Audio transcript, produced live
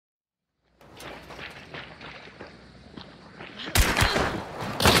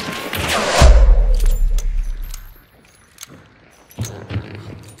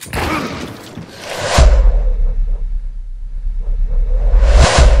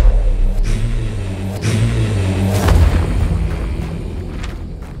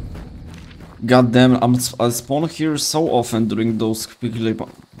God damn, I spawn here so often during those quickly.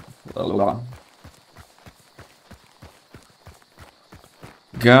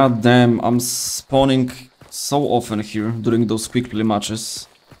 God damn, I'm spawning so often here during those quickly matches.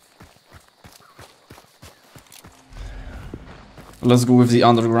 Let's go with the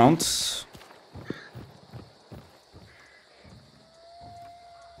underground.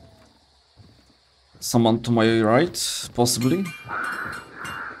 Someone to my right, possibly.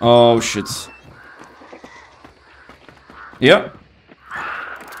 Oh shit. Yeah.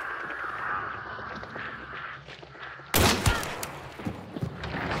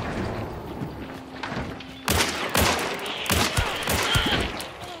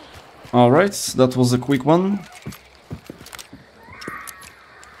 Alright, that was a quick one.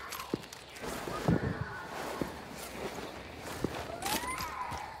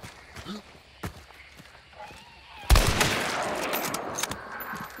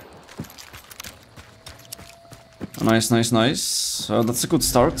 Nice, nice, nice. That's a good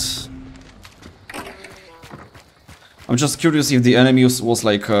start. I'm just curious if the enemy was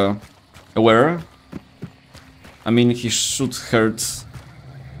like aware. I mean, he should have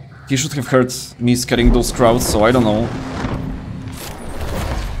heard me scaring those crowds, so I don't know.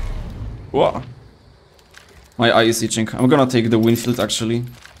 Whoa. My eye is itching. I'm gonna take the Winfield actually.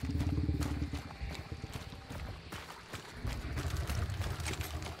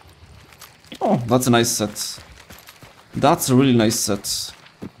 Oh, that's a nice set. That's a really nice set.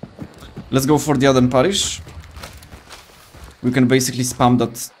 Let's go for the other parish. We can basically spam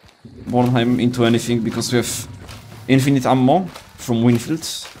that Bornheim into anything because we have infinite ammo from Winfield.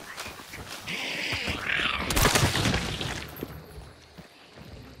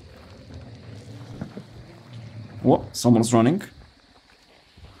 Whoa, someone's running.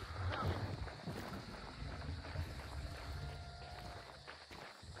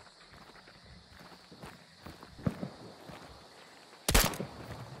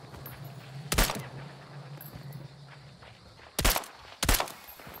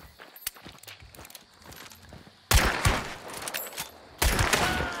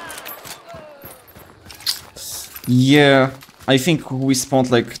 Yeah, I think we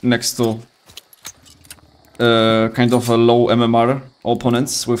spawned like next to kind of a low MMR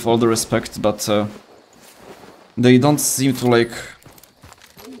opponents, with all the respect, but they don't seem to like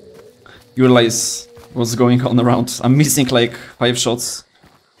realize what's going on around. I'm missing like 5 shots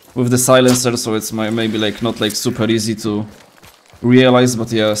with the silencer, so it's maybe like not like super easy to realize,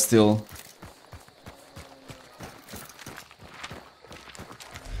 but yeah, still.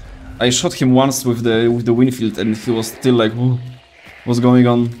 I shot him once with the Winfield and he was still like, what's going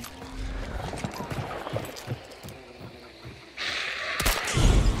on?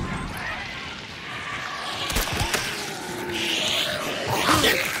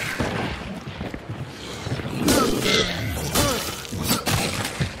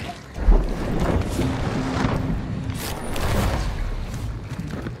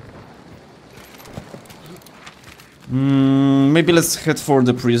 Maybe let's head for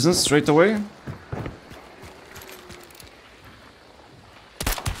the prison straight away.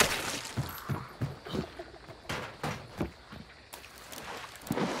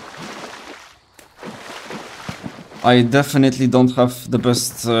 I definitely don't have the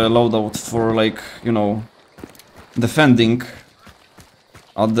best loadout for, like, you know, defending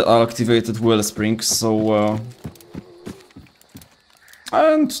at the activated wellspring, so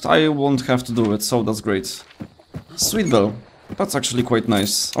and I won't have to do it, so that's great. Sweet bell. That's actually quite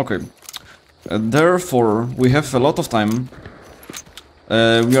nice. Okay. Therefore, we have a lot of time.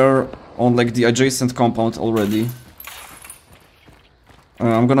 We are on like the adjacent compound already.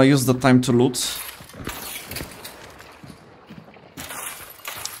 I'm gonna use the time to loot.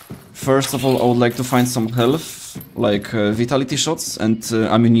 First of all, I would like to find some health, like vitality shots, and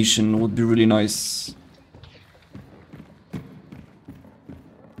ammunition would be really nice.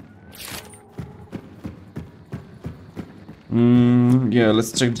 Yeah,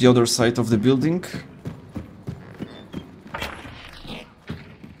 let's check the other side of the building.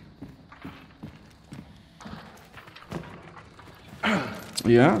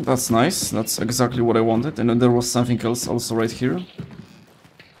 Yeah, that's nice. That's exactly what I wanted. And then there was something else also right here.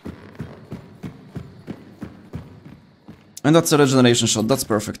 And that's a regeneration shot. That's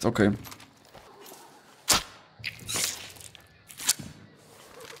perfect. Okay.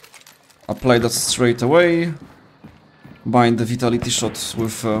 Apply that straight away. Bind the vitality shot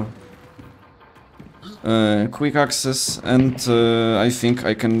with quick access, and I think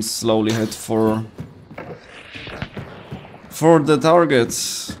I can slowly head for the target.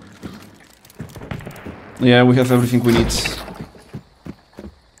 Yeah, we have everything we need.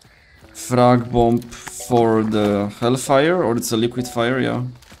 frag bomb for the hellfire, or it's a liquid fire, yeah.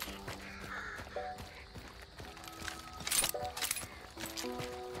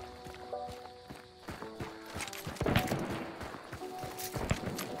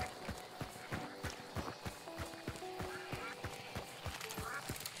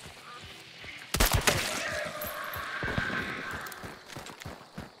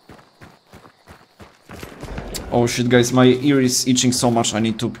 Oh shit, guys, my ear is itching so much, I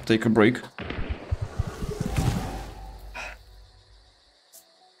need to take a break.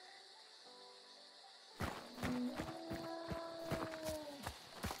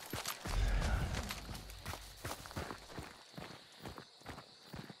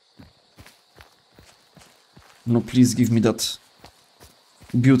 No, please give me that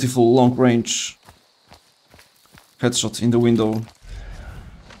beautiful long-range headshot in the window.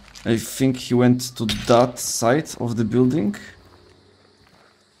 I think he went to that side of the building.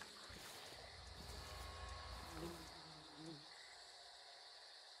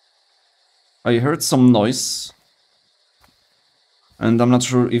 I heard some noise. And I'm not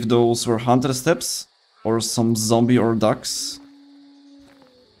sure if those were hunter steps or some zombie or ducks.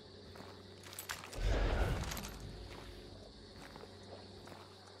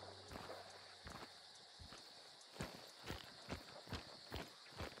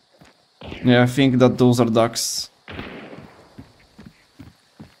 Yeah, I think that those are ducks.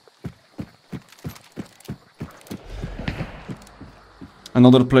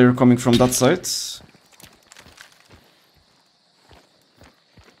 Another player coming from that side.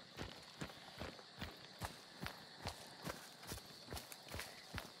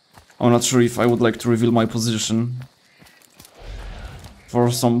 I'm not sure if I would like to reveal my position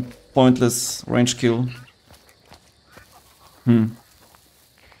for some pointless range kill.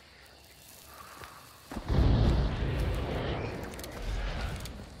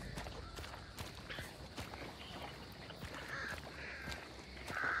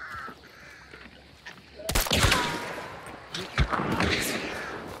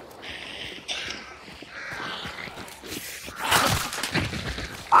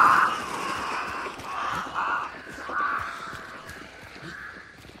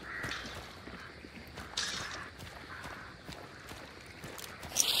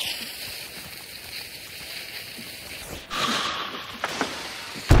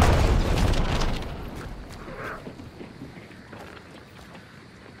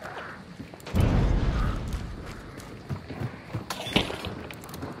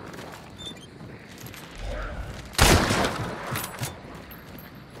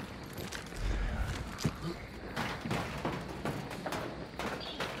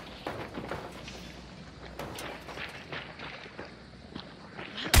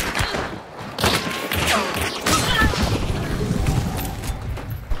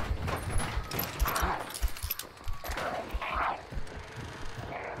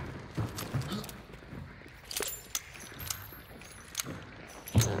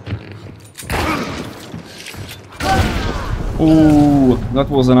 Ooh, that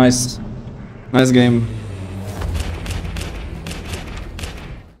was a nice game.